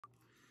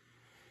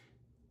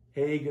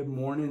Hey, good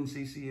morning,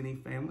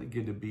 CCNE family.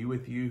 Good to be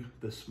with you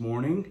this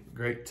morning.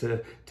 Great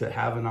to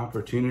have an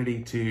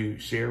opportunity to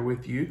share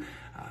with you.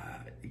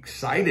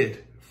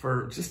 Excited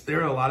for there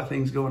are a lot of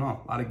things going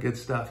on, a lot of good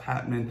stuff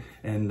happening,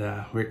 and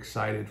we're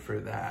excited for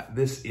that.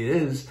 This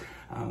is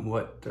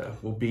what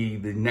will be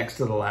the next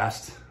to the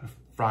last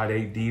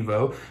Friday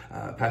Devo.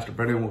 Pastor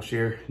Brennan will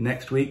share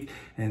next week,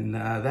 and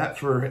that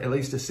for at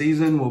least a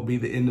season will be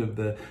the end of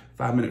the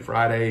 5-Minute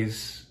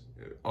Fridays,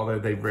 although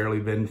they've rarely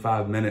been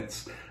 5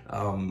 minutes.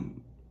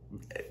 Won't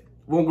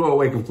go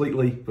away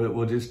completely, but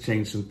we'll just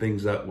change some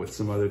things up with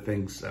some other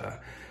things,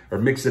 or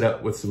mix it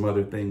up with some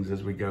other things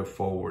as we go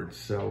forward.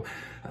 So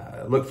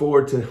look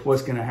forward to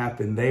what's going to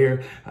happen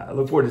there.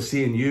 Look forward to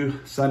seeing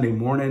you Sunday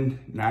morning,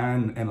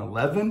 9 and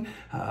 11.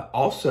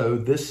 Also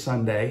this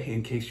Sunday,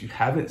 in case you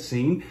haven't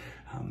seen,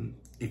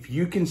 if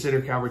you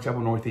consider Calvary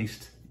Chapel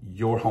Northeast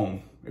your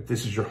home, if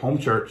this is your home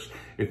church,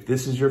 if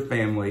this is your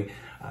family,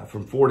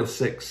 from 4 to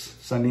 6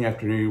 Sunday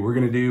afternoon, we're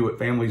going to do what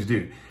families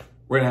do.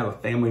 We're going to have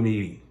a family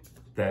meeting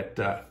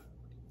that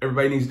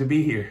everybody needs to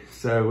be here.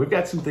 So we've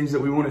got some things that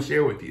we want to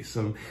share with you,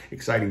 some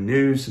exciting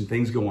news, some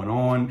things going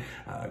on,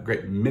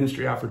 great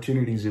ministry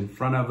opportunities in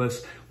front of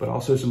us, but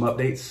also some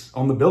updates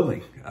on the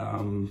building.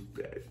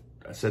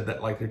 I said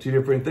that like they're two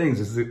different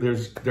things.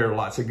 There are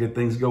lots of good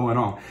things going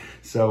on.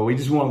 So we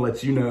just want to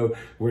let you know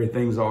where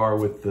things are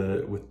with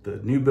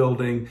the new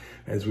building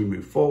as we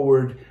move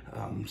forward.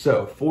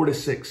 So 4 to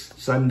 6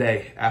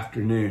 Sunday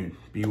afternoon,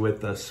 be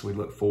with us. We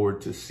look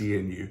forward to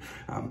seeing you.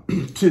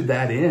 To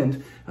that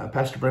end,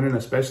 Pastor Brennan,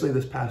 especially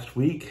this past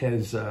week,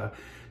 has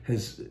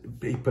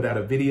put out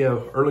a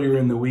video earlier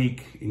in the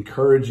week,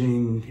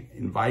 encouraging,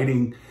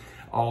 inviting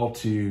all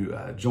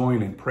to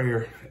join in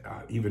prayer,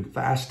 even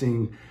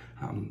fasting,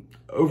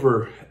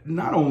 over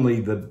not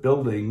only the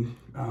building,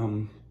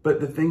 but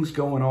the things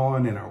going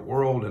on in our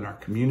world and our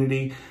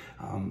community.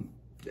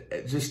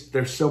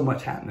 There's so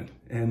much happening,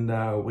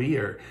 and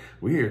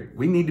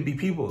we need to be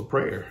people of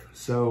prayer.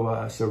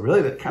 So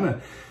really that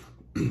kind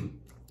of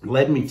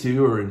led me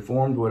to, or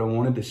informed, what I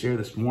wanted to share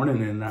this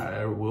morning, and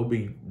I will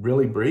be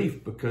really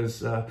brief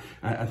because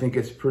I think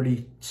it's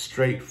pretty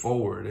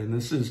straightforward. And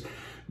this has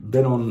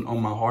been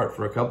on my heart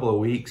for a couple of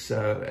weeks,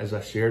 as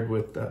I shared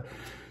with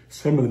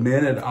some of the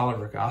men at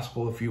Oliver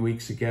Gospel a few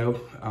weeks ago.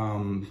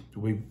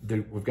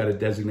 We've got a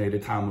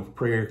designated time of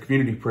prayer,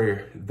 community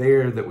prayer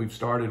there that we've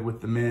started with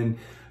the men.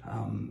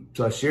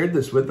 So I shared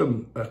this with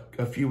them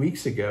a few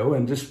weeks ago,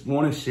 and just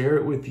want to share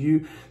it with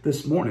you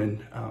this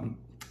morning. I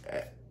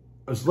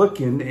was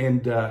looking,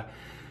 and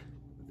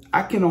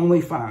I can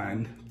only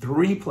find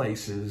 3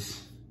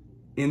 places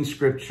in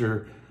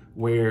Scripture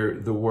where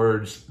the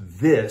words,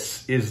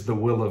 "This is the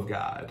will of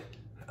God."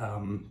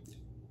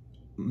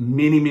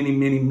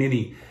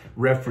 Many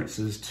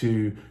references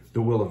to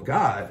the will of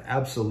God.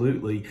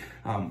 Absolutely.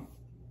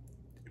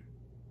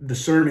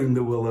 Discerning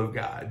the will of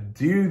God,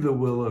 do the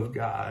will of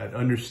God,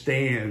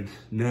 understand,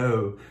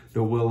 know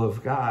the will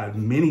of God.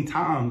 Many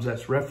times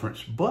that's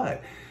referenced,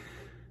 but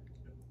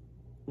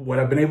what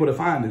I've been able to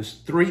find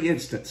is 3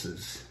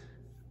 instances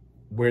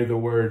where the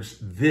words,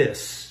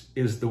 "This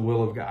is the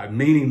will of God,"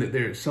 meaning that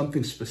there is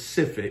something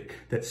specific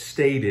that's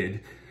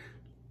stated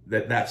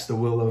that's the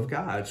will of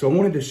God. So I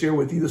wanted to share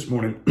with you this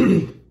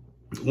morning.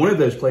 One of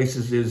those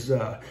places is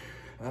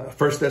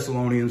 1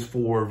 Thessalonians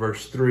 4,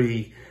 verse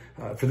 3.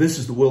 "For this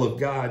is the will of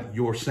God,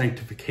 your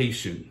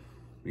sanctification."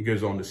 It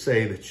goes on to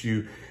say that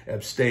you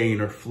abstain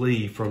or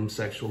flee from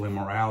sexual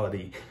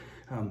immorality.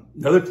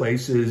 Another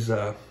place is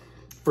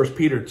 1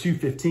 Peter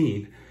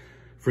 2:15.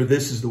 "For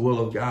this is the will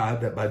of God,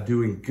 that by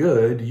doing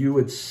good, you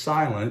would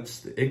silence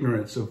the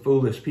ignorance of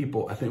foolish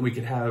people." I think we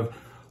could have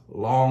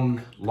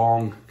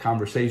long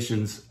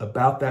conversations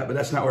about that, but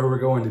that's not where we're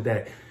going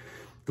today.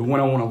 The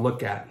one I want to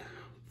look at,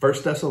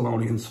 1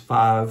 Thessalonians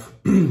 5,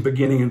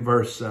 beginning in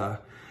verse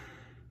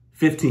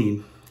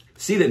 15.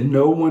 "See that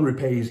no one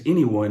repays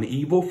anyone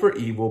evil for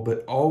evil,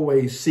 but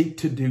always seek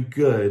to do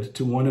good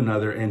to one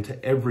another and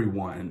to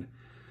everyone.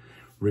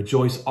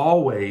 Rejoice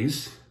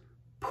always,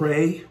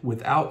 pray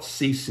without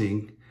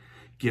ceasing,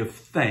 give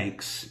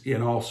thanks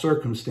in all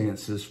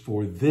circumstances,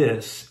 for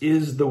this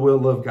is the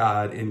will of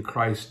God in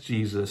Christ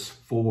Jesus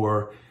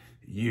for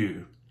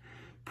you."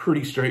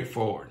 Pretty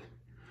straightforward.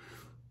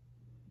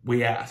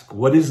 We ask,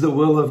 what is the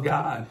will of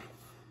God?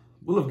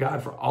 Will of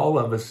God for all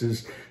of us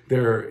is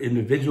there are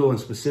individual and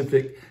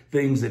specific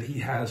things that he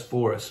has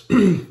for us,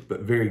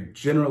 but very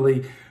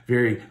generally,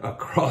 very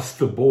across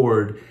the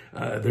board,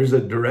 there's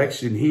a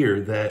direction here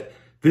that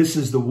this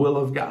is the will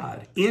of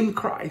God in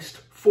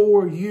Christ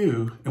for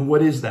you. And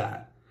what is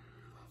that?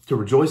 To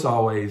rejoice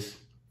always,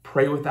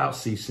 pray without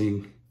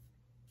ceasing,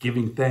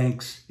 giving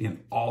thanks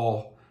in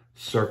all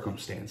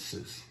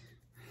circumstances.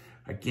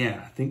 Again,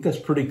 I think that's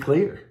pretty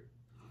clear.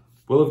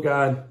 Will of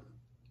God,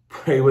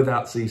 pray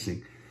without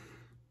ceasing.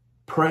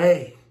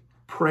 Pray.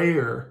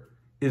 Prayer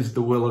is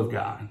the will of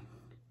God.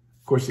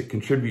 Of course, it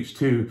contributes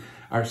to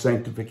our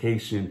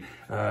sanctification.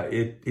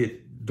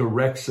 It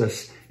directs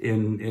us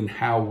in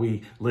how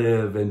we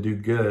live and do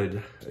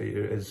good,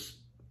 as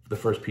the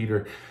 1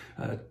 Peter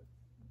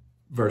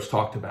verse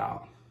talked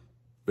about.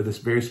 but this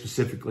very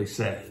specifically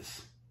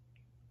says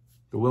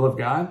the will of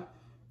God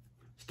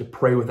is to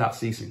pray without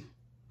ceasing,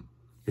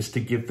 is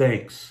to give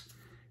thanks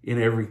in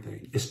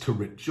everything, is to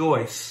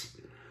rejoice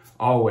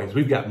always.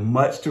 We've got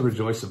much to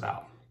rejoice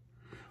about.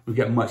 We've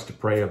got much to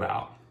pray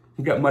about.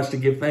 We've got much to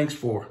give thanks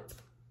for.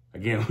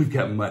 Again, we've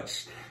got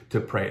much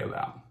to pray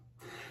about.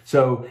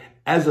 So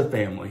as a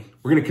family,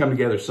 we're going to come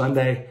together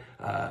Sunday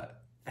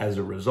as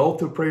a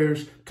result of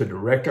prayers to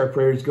direct our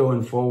prayers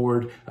going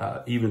forward,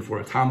 even for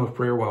a time of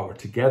prayer while we're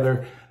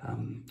together.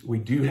 We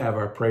do have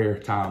our prayer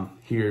time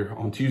here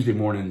on Tuesday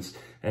mornings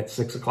at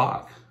 6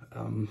 o'clock.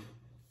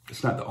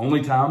 It's not the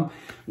only time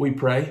we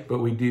pray, but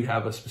we do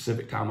have a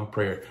specific time of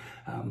prayer.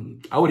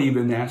 I would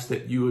even ask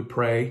that you would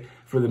pray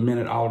for the Men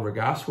at Oliver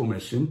Gospel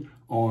Mission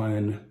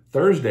on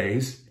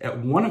Thursdays at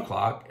 1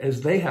 o'clock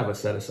as they have a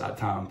set aside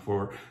time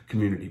for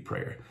community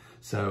prayer.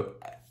 So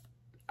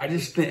I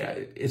just think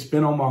it's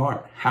been on my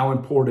heart. How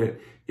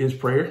important is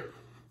prayer?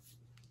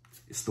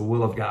 It's the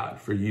will of God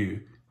for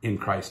you in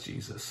Christ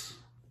Jesus.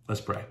 Let's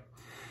pray.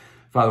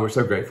 Father, we're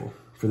so grateful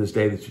for this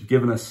day that you've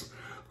given us.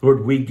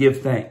 Lord, we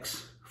give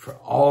thanks for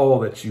all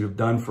that you have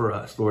done for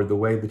us. Lord, the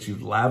way that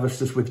you've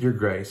lavished us with your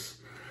grace.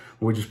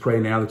 We just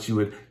pray now that you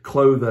would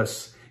clothe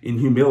us in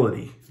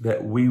humility,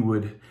 that we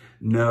would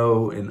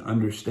know and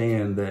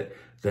understand that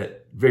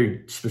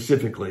very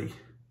specifically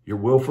your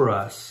will for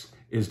us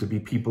is to be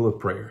people of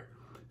prayer,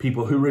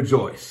 people who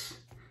rejoice,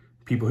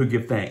 people who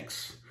give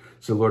thanks.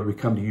 So Lord, we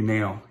come to you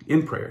now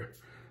in prayer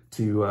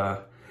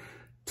to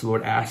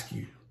Lord, ask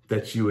you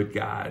that you would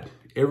guide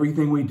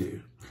everything we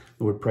do.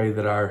 Lord, pray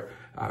that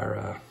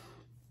our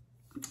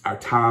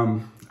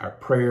time, our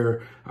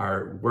prayer,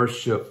 our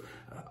worship,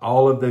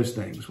 all of those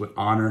things would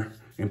honor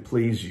and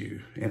please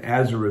you. And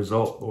as a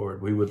result,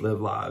 Lord, we would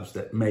live lives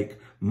that make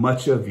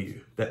much of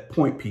you, that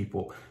point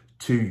people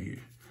to you.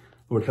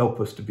 Lord, help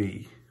us to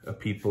be a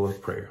people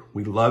of prayer.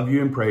 We love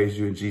you and praise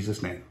you in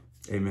Jesus' name.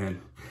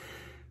 Amen.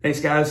 Thanks,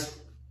 guys.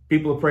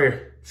 People of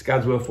prayer. It's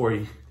God's will for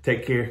you.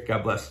 Take care.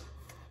 God bless.